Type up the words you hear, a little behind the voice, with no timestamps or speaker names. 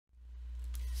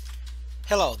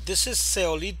Hello, this is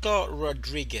Seolito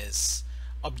Rodriguez.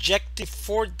 Objective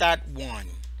 4.1: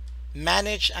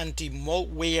 Manage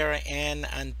anti-malware and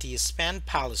anti-spam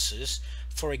policies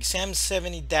for exam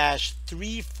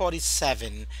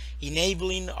 70-347,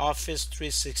 enabling Office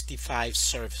 365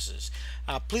 services.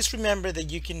 Please remember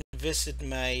that you can visit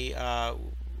my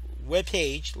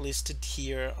webpage listed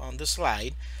here on the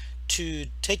slide to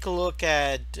take a look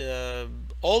at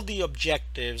all the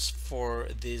objectives for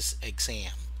this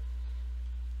exam.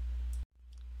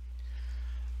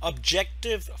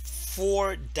 Objective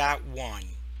 4.1: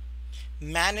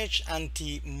 Manage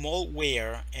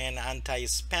anti-malware and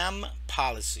anti-spam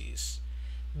policies.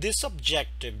 This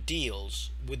objective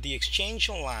deals with the Exchange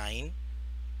Online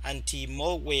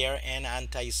anti-malware and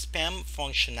anti-spam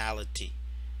functionality.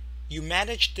 You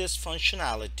manage this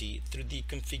functionality through the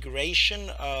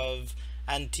configuration of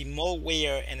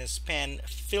anti-malware and spam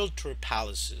filter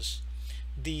policies.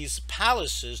 These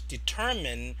policies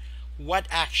determine what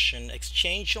action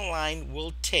Exchange Online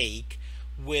will take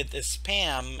with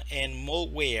spam and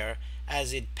malware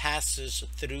as it passes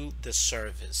through the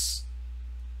service.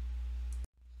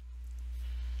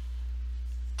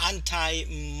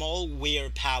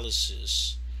 Anti-malware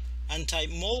policies.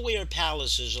 Anti-malware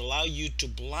policies allow you to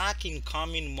block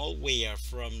incoming malware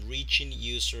from reaching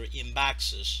user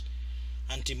inboxes.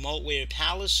 Anti-malware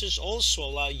policies also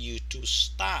allow you to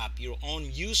stop your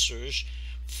own users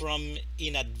from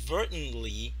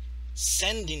inadvertently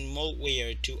sending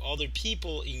malware to other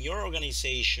people in your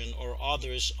organization or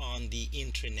others on the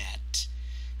internet.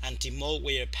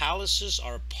 Anti-malware policies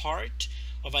are part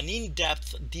of an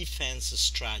in-depth defense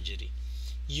strategy.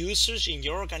 Users in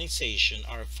your organization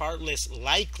are far less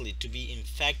likely to be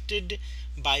infected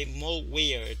by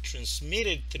malware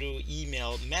transmitted through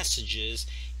email messages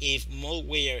if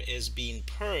malware is being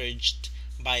purged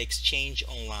by Exchange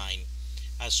Online,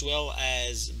 as well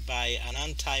as by an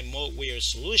anti-malware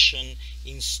solution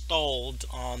installed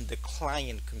on the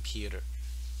client computer.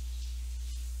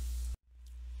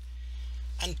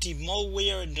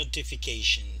 Anti-malware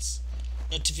notifications.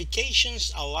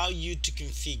 Notifications allow you to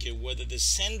configure whether the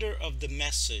sender of the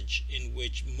message in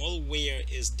which malware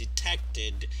is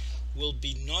detected will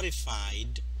be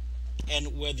notified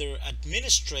and whether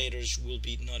administrators will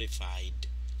be notified.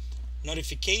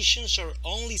 Notifications are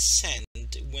only sent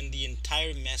when the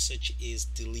entire message is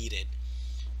deleted.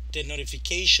 The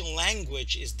notification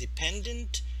language is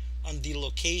dependent on the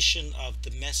location of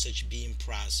the message being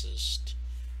processed.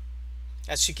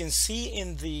 As you can see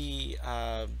in the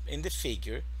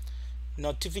figure,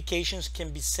 notifications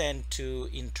can be sent to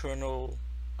the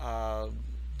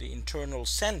internal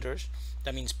senders.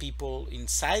 That means people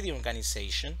inside the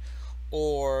organization,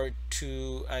 or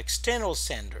to external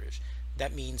senders.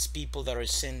 That means people that are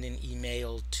sending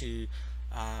email to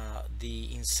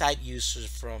the inside users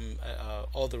from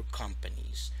other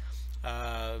companies.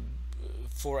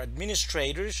 For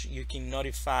administrators, you can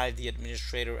notify the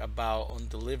administrator about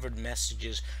undelivered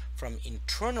messages from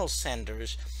internal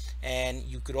senders, and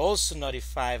you could also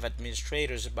notify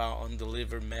administrators about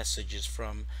undelivered messages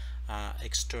from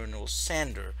external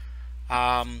sender.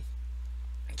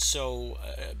 Some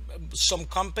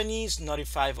companies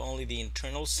notify only the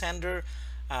internal sender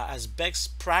as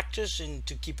best practice, and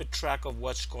to keep a track of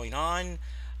what's going on.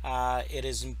 It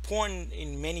is important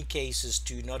in many cases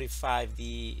to notify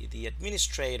the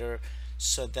administrator,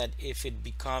 so that if it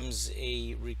becomes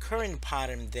a recurring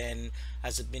pattern, then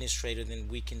as administrator, then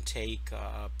we can take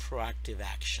proactive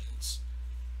actions.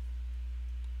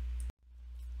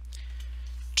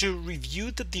 To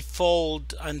review the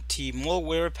default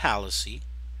anti-malware policy,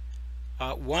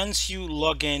 once you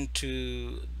log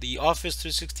into the Office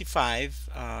 365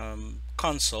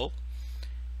 console,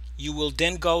 you will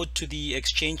then go to the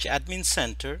Exchange Admin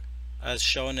Center as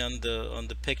shown on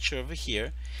the picture over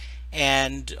here,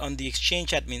 and on the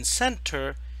Exchange Admin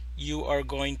Center you are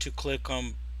going to click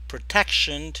on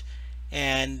Protection,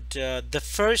 and the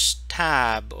first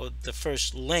tab or the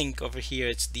first link over here,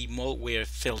 it's the malware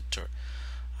filter.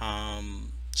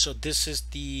 So this is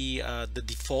the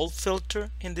default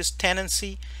filter in this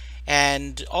tenancy,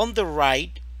 and on the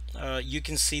right you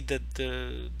can see that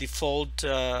the default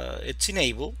it's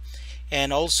enabled,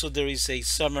 and also there is a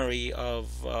summary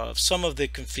of some of the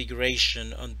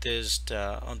configuration on this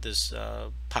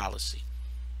policy.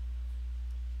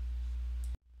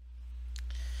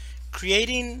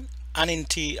 Creating an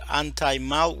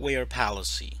anti-malware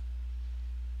policy.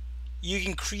 You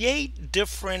can create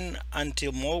different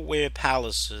anti-malware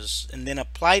policies and then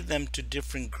apply them to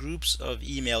different groups of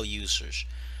email users.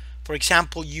 For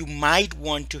example, you might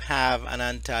want to have an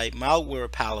anti-malware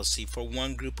policy for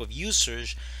one group of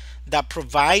users that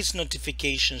provides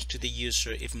notifications to the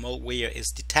user if malware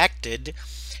is detected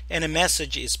and a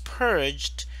message is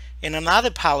purged, and another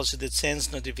policy that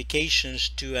sends notifications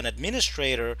to an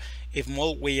administrator if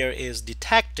malware is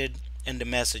detected and the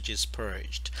message is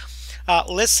purged.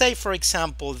 Let's say, for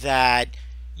example, that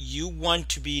you want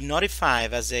to be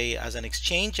notified as an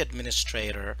exchange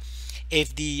administrator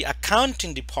if the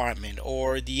accounting department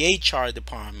or the HR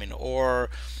department or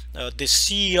the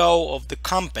CEO of the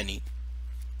company,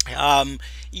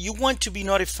 you want to be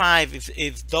notified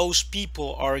if those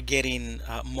people are getting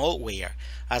malware.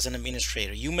 As an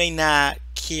administrator, you may not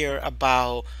care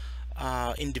about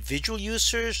individual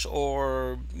users,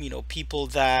 or people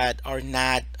that are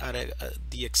not at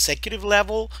the executive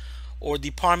level, or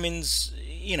departments,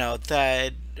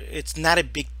 that it's not a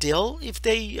big deal if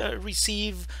they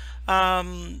receive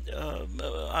some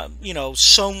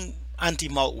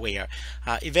anti-malware.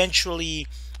 Eventually,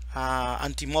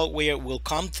 anti-malware will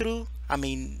come through. I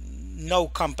mean, no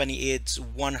company is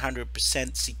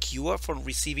 100% secure from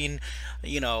receiving,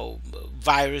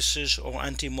 viruses or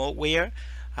anti-malware.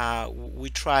 We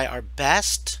try our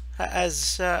best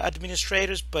as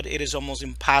administrators, but it is almost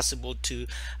impossible to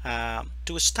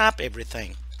stop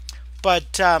everything.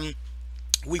 But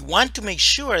we want to make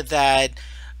sure that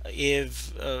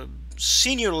if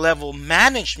senior level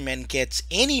management gets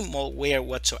any malware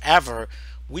whatsoever,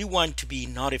 we want to be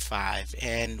notified,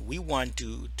 and we want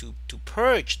to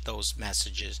purge those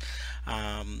messages.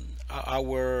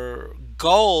 Our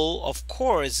goal, of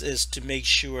course, is to make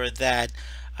sure that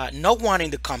no one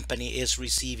in the company is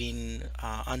receiving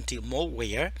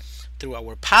anti-malware through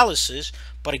our policies.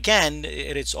 But again,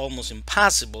 it is almost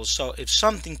impossible. So if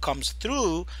something comes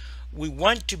through, we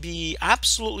want to be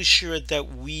absolutely sure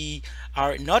that we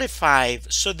are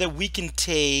notified so that we can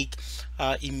take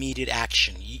immediate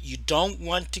action. You don't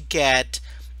want to get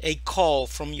a call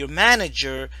from your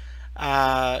manager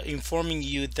informing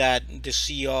you that the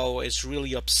CEO is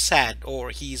really upset,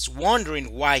 or he's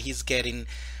wondering why he's getting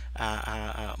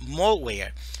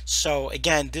malware. So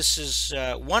again, this is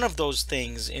one of those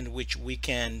things in which we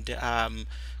can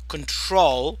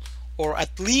control, or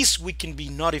at least we can be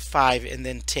notified and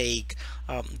then take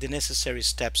the necessary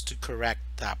steps to correct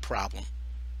that problem.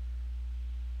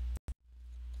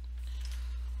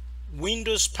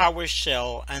 Windows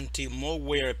PowerShell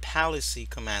anti-malware policy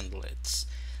commandlets.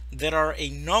 There are a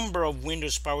number of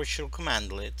Windows PowerShell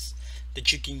commandlets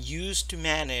that you can use to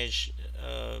manage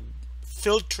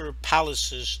filter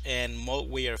policies and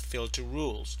malware filter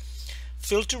rules.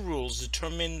 Filter rules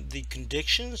determine the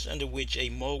conditions under which a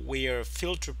malware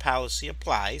filter policy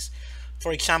applies.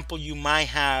 For example, you might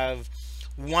have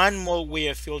one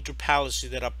malware filter policy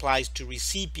that applies to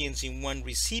recipients in one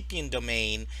recipient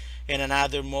domain, and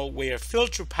another malware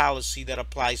filter policy that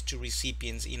applies to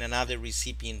recipients in another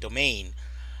recipient domain.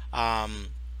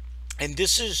 And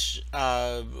this is,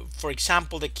 for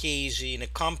example, the case in a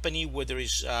company where there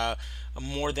is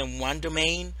more than one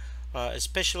domain,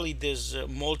 especially these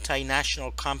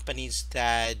multinational companies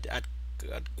that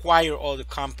acquire other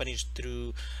companies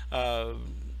through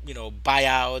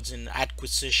buyouts and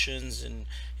acquisitions and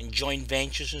joint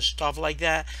ventures and stuff like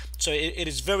that. So it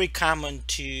is very common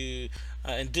to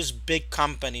in these big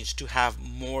companies to have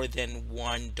more than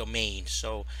one domain.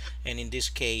 So, and in this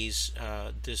case,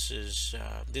 this is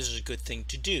a good thing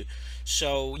to do.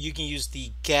 So you can use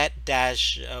the get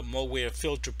dash malware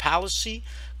filter policy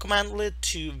commandlet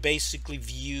to basically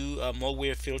view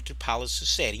malware filter policy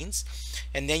settings,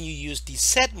 and then you use the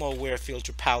set malware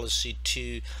filter policy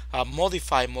to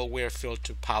modify malware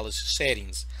filter policy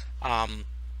settings. And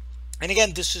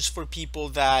again, this is for people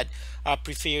that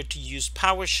prefer to use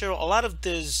PowerShell. A lot of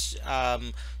these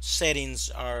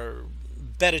settings are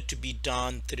better to be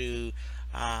done through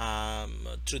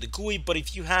the GUI. But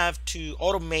if you have to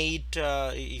automate,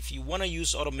 if you want to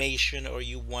use automation, or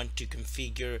you want to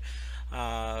configure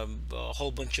a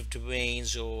whole bunch of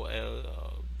domains, or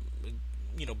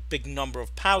big number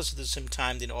of powers at the same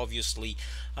time, then obviously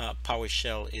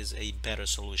PowerShell is a better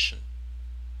solution.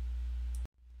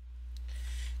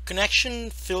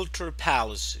 Connection filter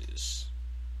policies.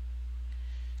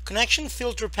 Connection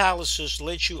filter policies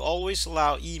let you always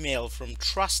allow email from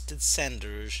trusted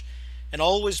senders and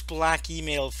always block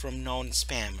email from known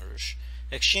spammers.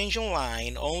 Exchange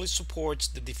Online only supports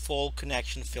the default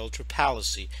connection filter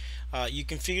policy. You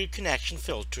configure connection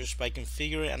filters by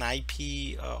configuring an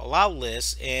IP allow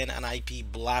list and an IP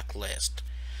block list.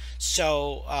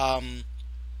 So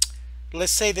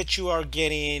let's say that you are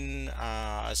getting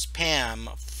spam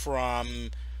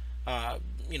from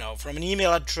from an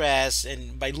email address,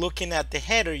 and by looking at the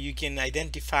header you can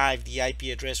identify the IP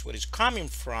address where it's coming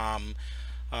from.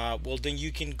 well, then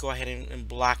you can go ahead and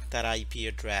block that IP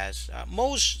address.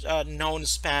 Most known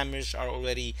spammers are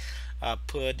already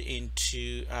put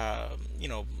into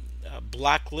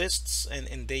blacklists,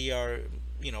 and they are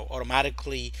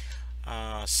automatically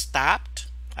stopped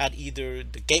at either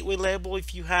the gateway level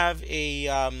if you have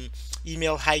a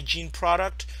email hygiene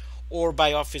product, or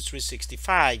by Office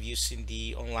 365 using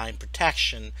the online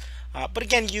protection. But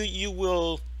again, you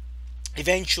will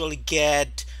eventually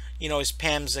get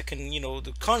spams that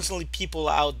can constantly people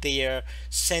out there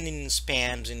sending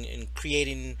spams and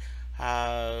creating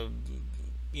uh,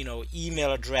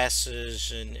 email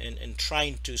addresses and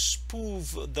trying to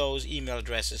spoof those email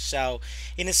addresses. So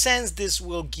in a sense, this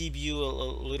will give you a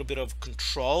little bit of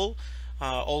control.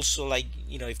 Also, like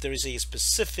if there is a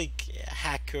specific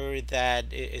hacker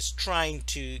that is trying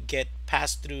to get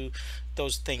passed through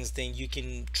those things, then you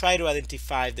can try to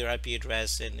identify their IP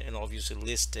address and obviously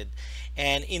list it.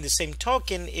 And in the same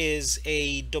token, is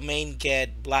a domain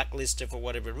get blacklisted for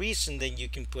whatever reason, then you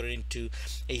can put it into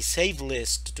a save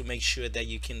list to make sure that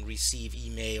you can receive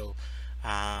email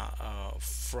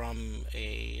from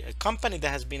a company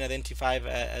that has been identified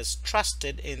as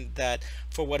trusted, and that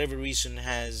for whatever reason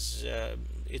has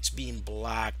it's being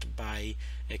blocked by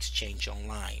Exchange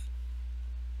Online.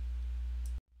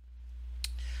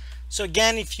 So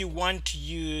again, if you want to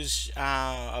use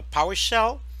a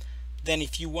PowerShell, then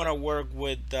if you want to work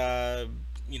with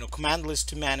command list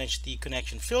to manage the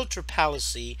connection filter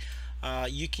policy,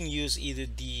 you can use either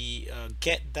the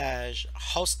get dash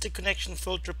hosted connection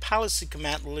filter policy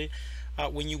command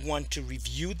when you want to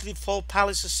review the default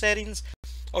policy settings,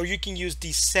 or you can use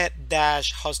the set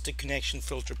dash hosted connection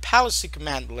filter policy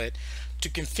commandlet to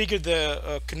configure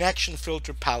the connection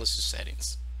filter policy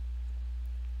settings.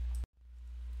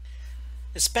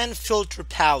 Spam filter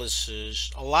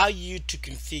policies allow you to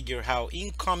configure how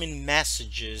incoming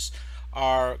messages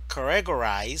are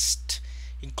categorized,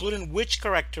 including which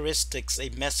characteristics a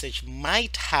message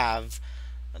might have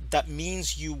that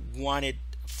means you want it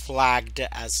flagged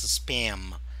as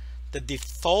spam. The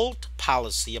default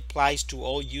policy applies to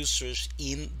all users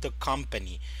in the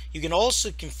company. You can also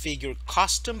configure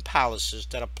custom policies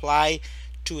that apply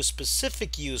to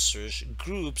specific users,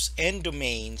 groups, and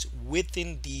domains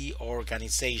within the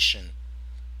organization.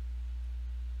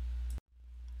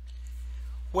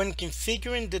 When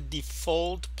configuring the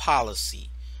default policy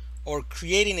or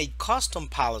creating a custom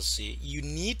policy, you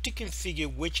need to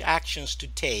configure which actions to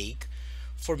take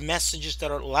for messages that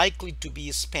are likely to be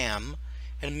spam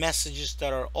and messages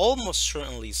that are almost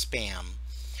certainly spam.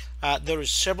 There are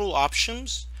several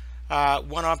options.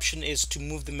 One option is to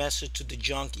move the message to the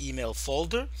junk email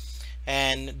folder,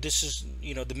 and this is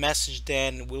the message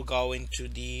then will go into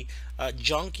the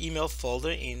junk email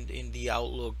folder in the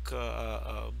Outlook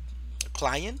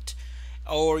client.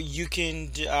 Or you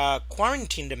can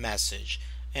quarantine the message,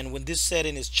 and when this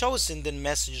setting is chosen, then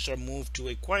messages are moved to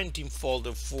a quarantine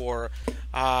folder for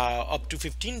up to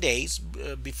 15 days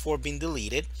before being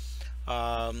deleted.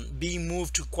 Being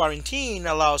moved to quarantine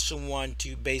allows someone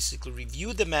to basically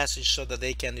review the message so that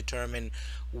they can determine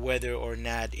whether or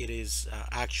not it is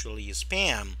actually a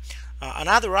spam.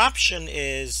 Another option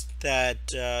is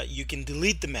that you can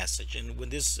delete the message, and when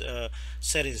this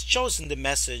setting is chosen, the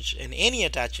message and any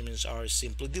attachments are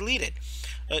simply deleted.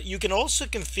 You can also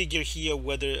configure here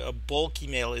whether a bulk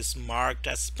email is marked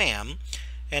as spam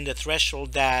and the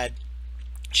threshold that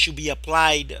should be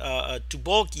applied to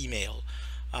bulk email.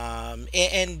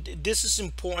 And this is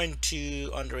important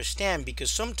to understand, because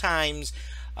sometimes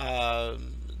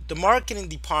the marketing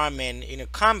department in a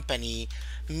company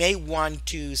may want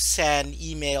to send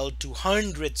email to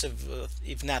hundreds of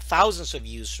if not thousands of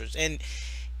users, and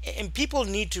people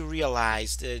need to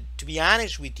realize that, to be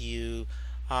honest with you,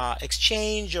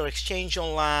 Exchange or Exchange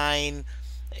Online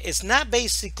is not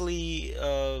basically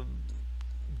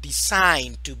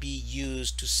designed to be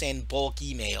used to send bulk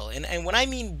email. And when I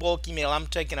mean bulk email, I'm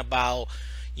talking about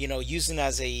using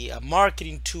as a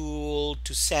marketing tool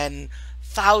to send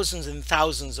thousands and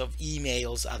thousands of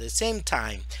emails at the same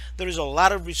time. There is a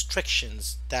lot of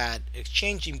restrictions that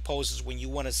Exchange imposes when you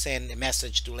want to send a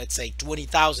message to, let's say,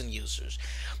 20,000 users.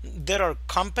 There are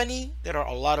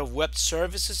a lot of web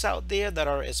services out there that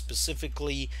are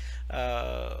specifically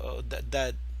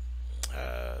that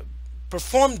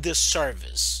perform this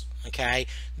service. Okay,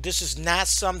 this is not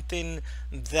something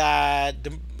that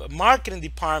the marketing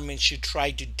department should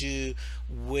try to do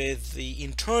with the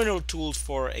internal tools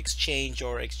for Exchange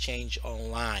or Exchange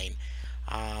Online.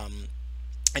 And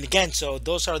again, so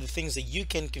those are the things that you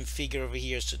can configure over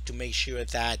here, so to make sure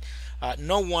that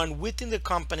no one within the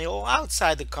company or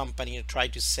outside the company try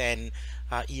to send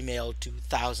email to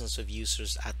thousands of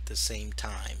users at the same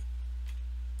time.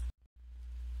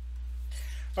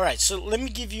 All right, so let me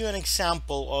give you an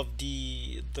example of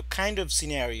the kind of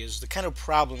scenarios, the kind of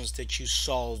problems that you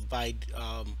solve by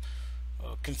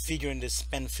configuring the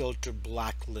spam filter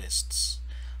block lists.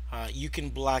 You can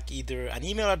block either an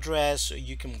email address or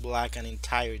you can block an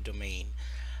entire domain.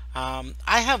 I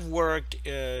have worked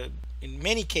in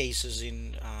many cases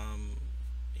in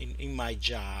my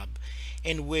job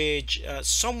in which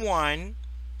someone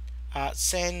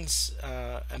sends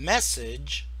a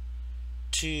message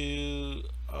to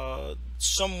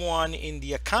someone in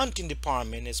the accounting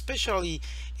department, especially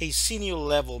a senior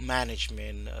level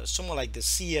management, someone like the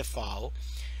CFO,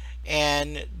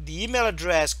 and the email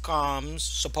address comes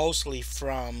supposedly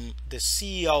from the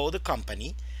CEO of the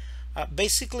company,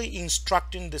 basically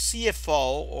instructing the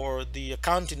CFO or the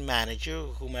accounting manager,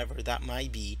 whomever that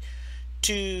might be,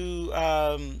 to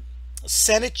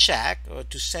send a check or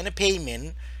to send a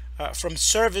payment from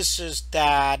services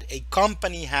that a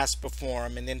company has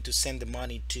performed, and then to send the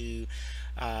money to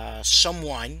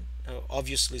someone,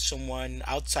 obviously someone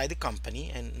outside the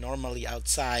company and normally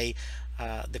outside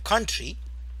the country.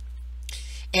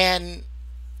 And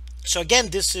so again,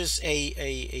 this is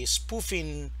a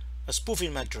spoofing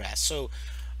address. So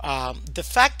the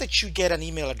fact that you get an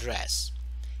email address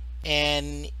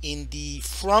and in the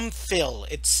from field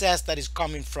it says that it's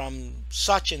coming from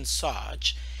such and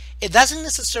such, it doesn't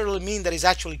necessarily mean that it's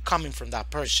actually coming from that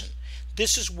person.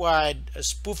 This is what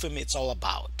spoofing it's all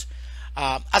about.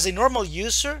 As a normal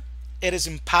user, it is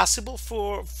impossible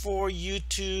for you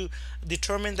to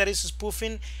determine that it's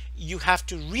spoofing. You have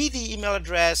to read the email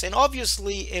address, and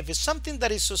obviously if it's something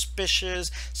that is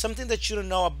suspicious, something that you don't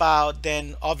know about,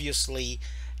 then obviously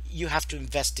you have to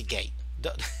investigate.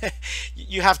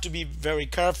 You have to be very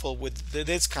careful with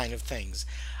this kind of things.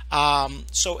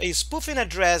 So a spoofing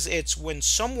address, it's when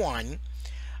someone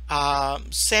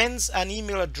sends an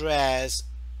email address,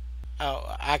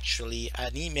 actually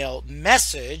an email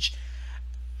message,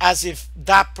 as if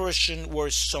that person were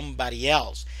somebody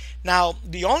else. Now,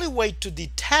 the only way to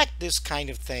detect this kind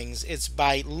of things is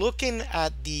by looking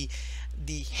at the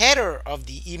header of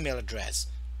the email address.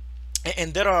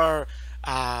 And there are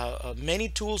many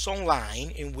tools online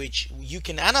in which you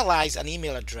can analyze an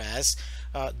email address.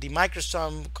 The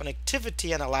Microsoft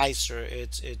Connectivity Analyzer,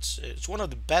 it's one of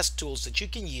the best tools that you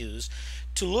can use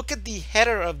to look at the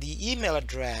header of the email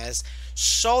address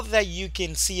so that you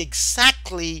can see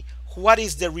exactly what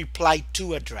is the reply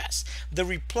to address. The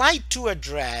reply to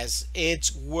address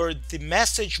is where the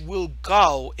message will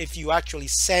go if you actually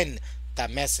send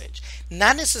that message.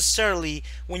 Not necessarily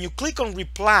when you click on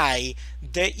reply,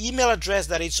 the email address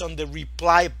that is on the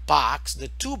reply box, the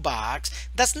to box,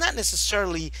 that's not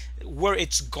necessarily where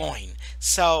it's going.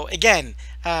 So again,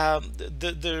 there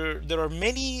are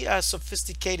many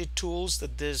sophisticated tools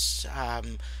that this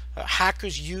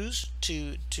hackers use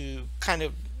to kind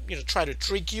of try to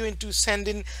trick you into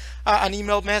sending an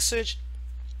email message.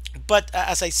 But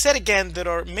as I said again, there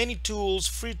are many tools,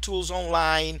 free tools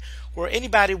online, where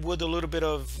anybody with a little bit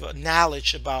of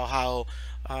knowledge about how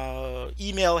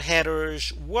email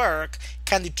headers work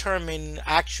can determine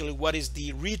actually what is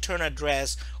the return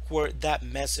address where that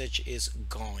message is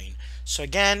going. So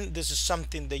again, this is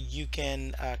something that you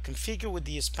can configure with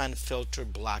the spam filter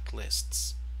block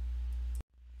lists.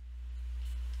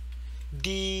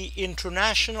 The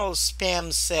international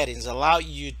spam settings allow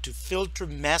you to filter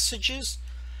messages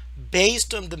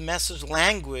based on the message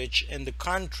language and the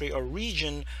country or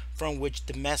region from which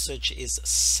the message is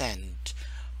sent.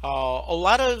 A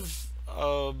lot of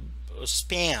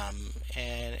spam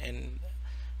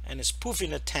and a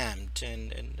spoofing attempt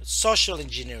and social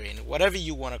engineering, whatever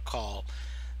you want to call,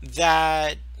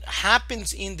 that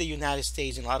happens in the United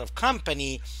States in a lot of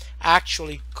company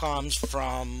actually comes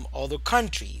from other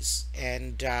countries,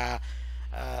 and the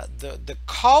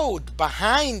code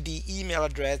behind the email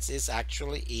address is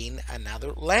actually in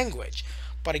another language.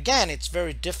 But again, it's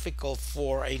very difficult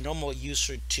for a normal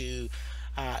user to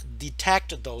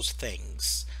detect those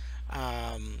things.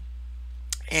 And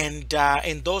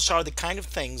those are the kind of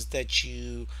things that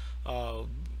you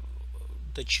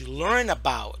learn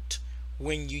about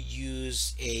when you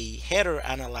use a header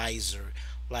analyzer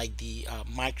like the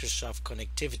Microsoft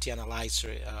Connectivity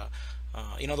Analyzer.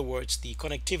 In other words, the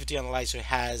Connectivity Analyzer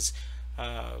has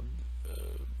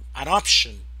an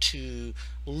option to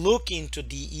look into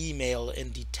the email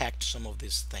and detect some of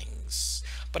these things.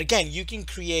 But again, you can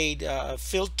create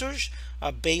filters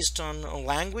based on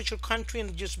language or country,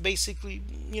 and just basically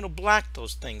block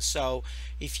those things. So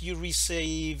if you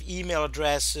receive email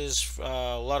addresses,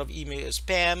 a lot of email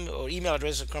spam or email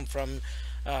addresses come from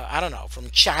I don't know, from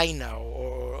China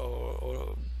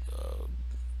or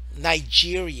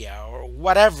Nigeria or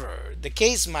whatever the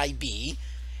case might be,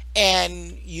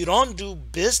 and you don't do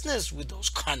business with those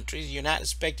countries, you're not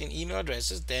expecting email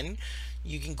addresses, then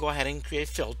you can go ahead and create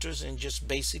filters and just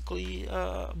basically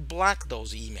block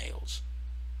those emails.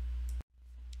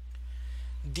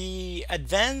 The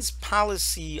advanced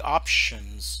policy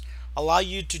options allow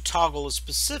you to toggle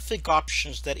specific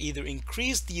options that either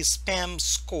increase the spam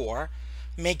score,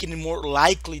 making it more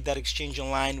likely that Exchange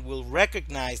Online will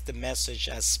recognize the message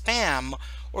as spam,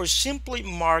 or simply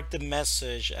mark the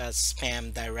message as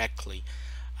spam directly.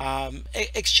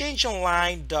 Exchange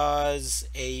Online does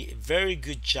a very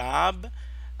good job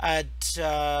at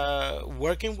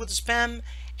working with spam,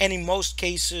 and in most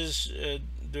cases,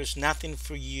 there's nothing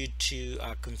for you to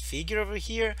configure over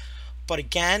here. But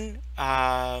again,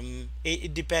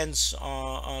 it depends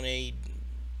on a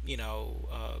you know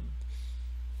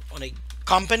on a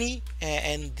company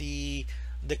and the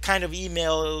kind of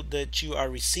email that you are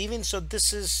receiving. So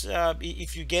this is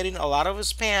if you're getting a lot of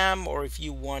spam, or if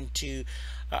you want to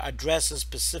address a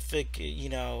specific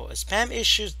spam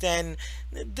issues, then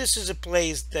this is a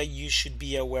place that you should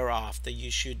be aware of, that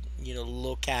you should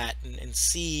look at and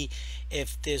see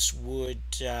if this would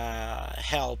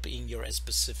help in your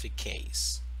specific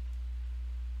case.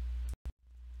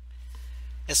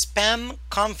 Spam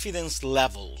confidence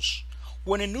levels.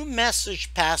 When a new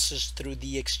message passes through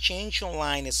the Exchange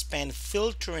Online spam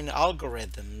filtering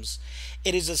algorithms,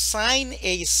 it is assigned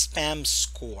a spam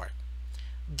score.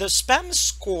 The spam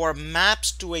score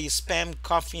maps to a spam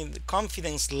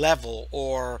confidence level,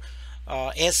 or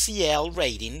SEL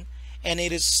rating, and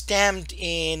it is stamped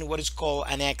in what is called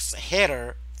an X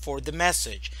header for the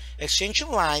message. Exchange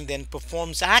Online then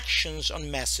performs actions on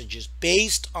messages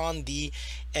based on the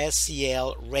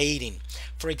SEL rating.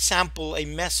 For example, a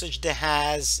message that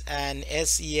has an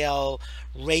SEL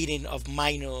rating of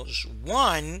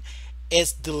 -1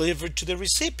 is delivered to the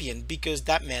recipient, because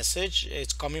that message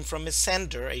is coming from a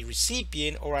sender, a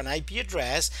recipient, or an IP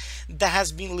address that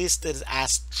has been listed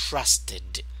as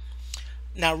trusted.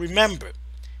 Now remember,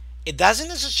 it doesn't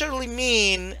necessarily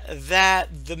mean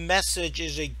that the message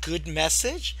is a good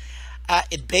message.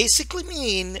 It basically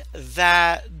means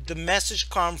that the message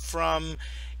comes from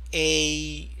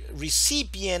a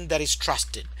recipient that is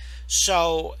trusted.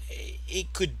 So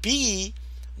it could be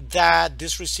that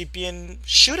this recipient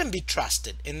shouldn't be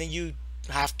trusted, and then you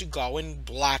have to go and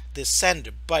block this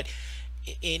sender. But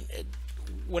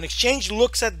when Exchange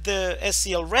looks at the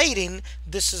SEL rating,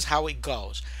 this is how it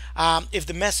goes. If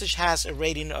the message has a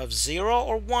rating of 0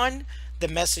 or 1, the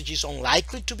message is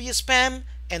unlikely to be a spam,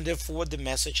 and therefore the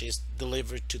message is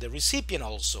delivered to the recipient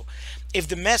also. If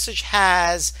the message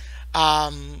has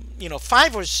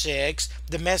 5 or 6,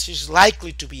 the message is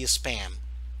likely to be a spam,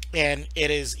 and it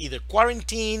is either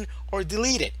quarantined or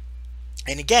deleted.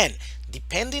 And again,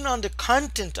 depending on the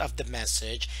content of the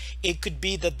message, it could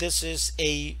be that this is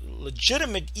a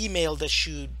legitimate email that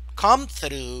should come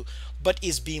through, but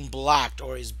is being blocked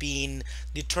or is being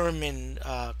determined,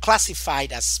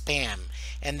 classified as spam.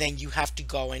 And then you have to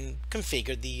go and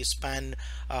configure the spam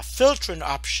filtering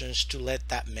options to let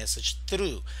that message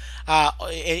through.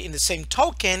 In the same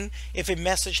token, if a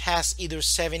message has either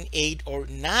 7, 8, or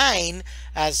 9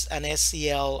 as an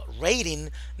SEL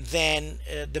rating, then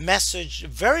the message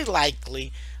very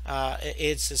likely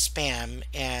it's a spam,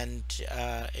 and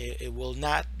it will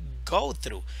not go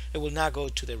through. It will not go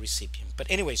to the recipient. But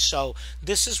anyway, so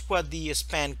this is what the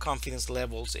spam confidence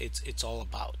levels it's all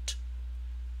about.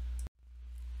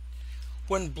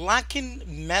 When blocking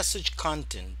message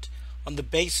content on the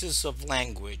basis of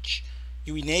language,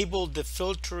 you enable the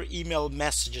filter email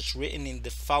messages written in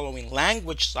the following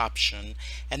language option,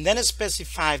 and then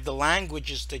specify the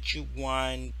languages that you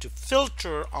want to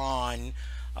filter on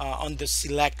the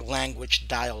select language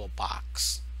dialog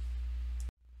box.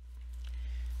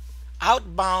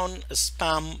 Outbound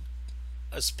spam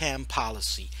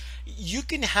policy. You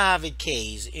can have a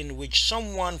case in which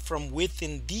someone from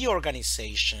within the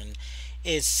organization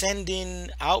is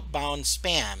sending outbound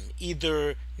spam,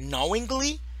 either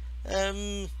knowingly,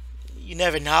 you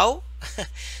never know.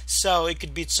 So it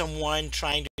could be someone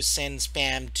trying to send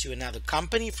spam to another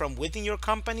company from within your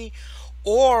company,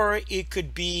 or it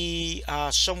could be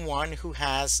someone who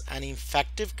has an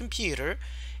infected computer,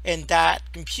 and that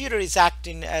computer is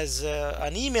acting as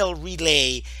an email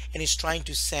relay and is trying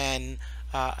to send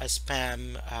a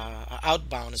spam,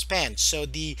 outbound spam. So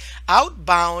the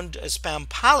outbound spam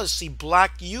policy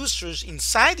block users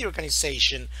inside the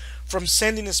organization from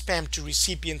sending spam to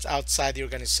recipients outside the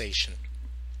organization.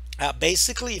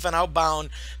 Basically, if an outbound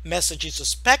message is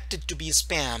suspected to be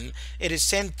spam, it is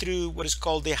sent through what is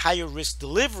called the higher risk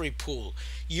delivery pool.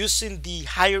 Using the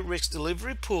higher risk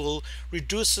delivery pool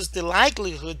reduces the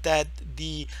likelihood that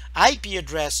the IP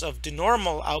address of the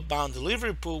normal outbound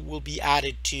delivery pool will be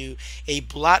added to a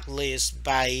blacklist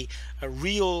by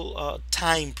real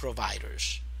time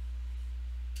providers.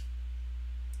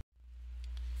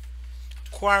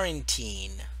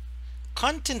 Quarantine.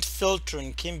 Content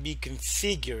filtering can be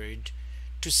configured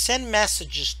to send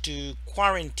messages to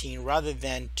quarantine rather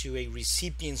than to a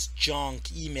recipient's junk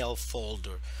email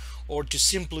folder, or to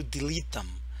simply delete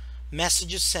them.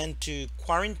 Messages sent to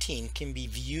quarantine can be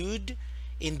viewed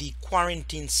in the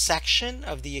quarantine section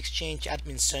of the Exchange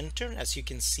Admin Center, as you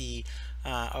can see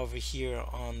over here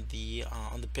on the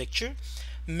picture.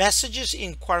 Messages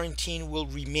in quarantine will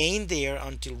remain there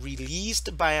until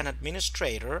released by an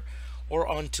administrator, or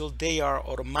until they are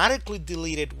automatically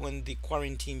deleted when the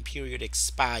quarantine period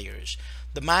expires.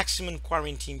 The maximum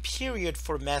quarantine period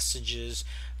for messages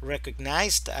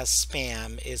recognized as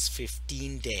spam is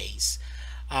 15 days.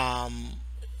 Um,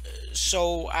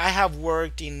 so I have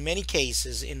worked in many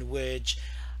cases in which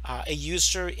a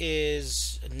user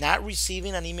is not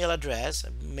receiving an email address,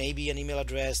 maybe an email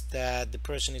address that the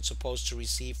person is supposed to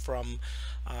receive from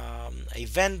a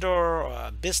vendor or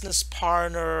a business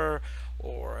partner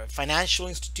or a financial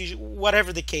institution,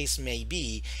 whatever the case may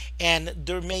be. And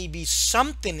there may be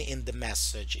something in the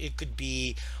message. It could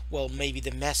be, well, maybe the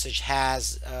message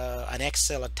has an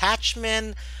Excel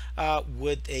attachment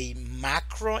with a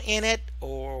macro in it,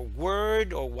 or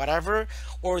word, or whatever,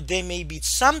 or there may be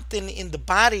something in the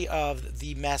body of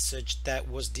the message that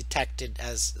was detected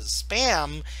as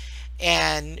spam,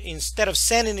 and instead of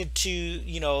sending it to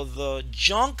the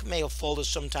junk mail folder,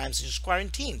 sometimes it's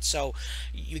quarantined. So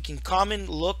you can come and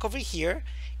look over here,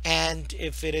 and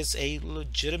if it is a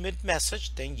legitimate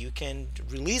message, then you can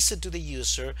release it to the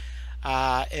user.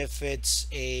 If it's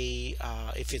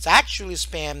actually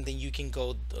spam, then you can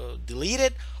go delete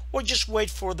it, or just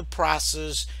wait for the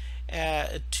process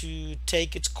to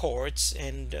take its course,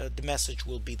 and the message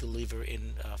will be delivered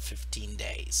in 15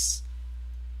 days.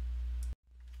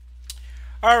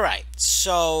 All right,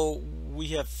 so we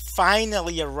have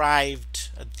finally arrived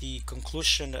at the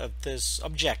conclusion of this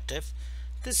objective.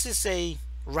 This is a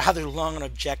rather long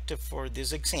objective for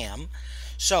this exam.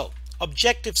 So,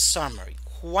 objective summary.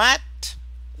 What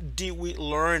did we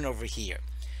learn over here?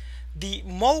 The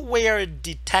malware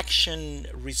detection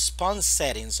response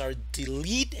settings are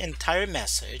delete entire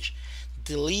message,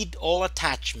 delete all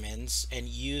attachments and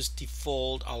use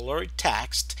default alert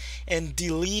text, and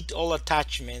delete all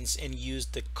attachments and use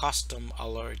the custom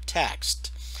alert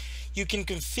text. You can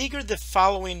configure the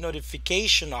following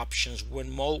notification options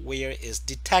when malware is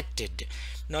detected: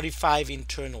 notify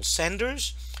internal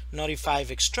senders, notify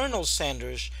external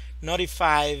senders,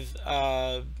 notify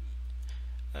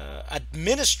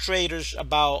administrators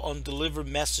about undelivered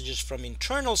messages from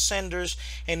internal senders,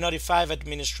 and notify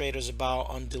administrators about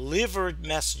undelivered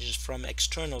messages from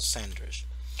external senders.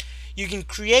 You can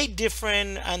create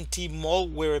different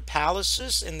anti-malware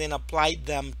policies and then apply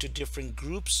them to different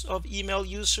groups of email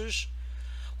users.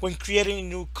 When creating a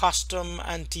new custom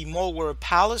anti-malware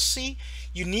policy,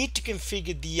 you need to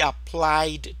configure the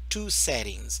applied to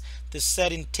settings. The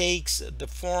setting takes the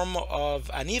form of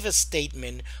an if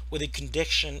statement with a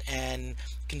condition and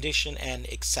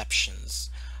exceptions.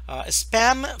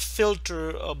 Spam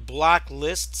filter block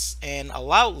lists and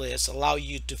allow lists allow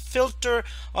you to filter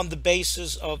on the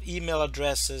basis of email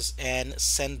addresses and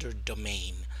sender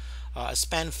domain.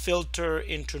 Spam filter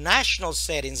international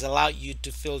settings allow you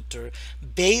to filter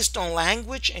based on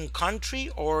language and country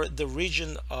or the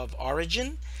region of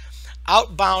origin.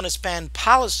 Outbound spam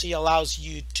policy allows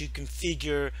you to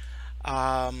configure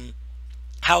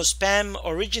how spam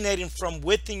originating from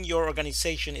within your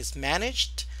organization is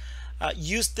managed.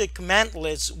 Use the command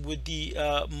list with the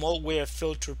malware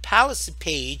filter policy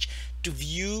page to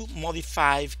view,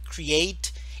 modify,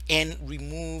 create, and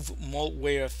remove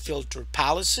malware filter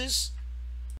policies.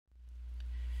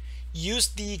 Use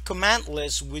the command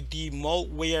list with the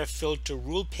malware filter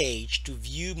rule page to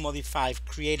view, modify,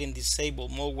 create, and disable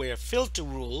malware filter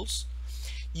rules.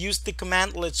 Use the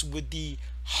command list with the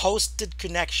hosted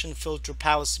connection filter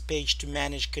policy page to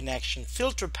manage connection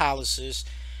filter policies,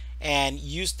 and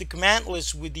use the command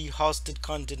list with the hosted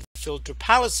content filter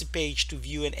policy page to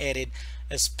view and edit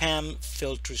spam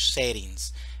filter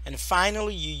settings. And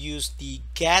finally, you use the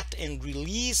get and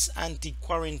release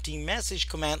anti-quarantine message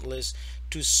command list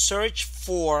to search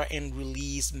for and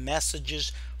release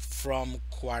messages from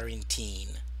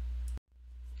quarantine.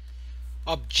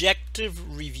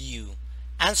 Objective review.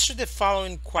 Answer the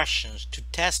following questions to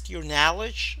test your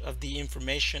knowledge of the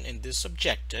information in this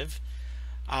objective.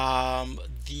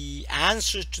 The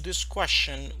answers to this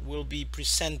question will be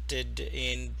presented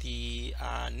in the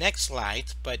next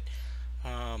slide, but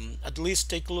at least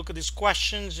take a look at these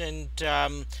questions, and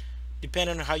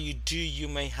depending on how you do, you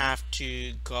may have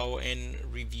to go and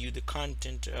review the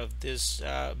content of this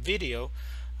video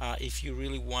if you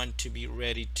really want to be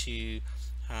ready to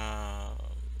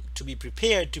be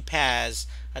prepared to pass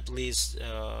at least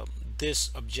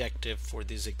this objective for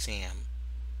this exam.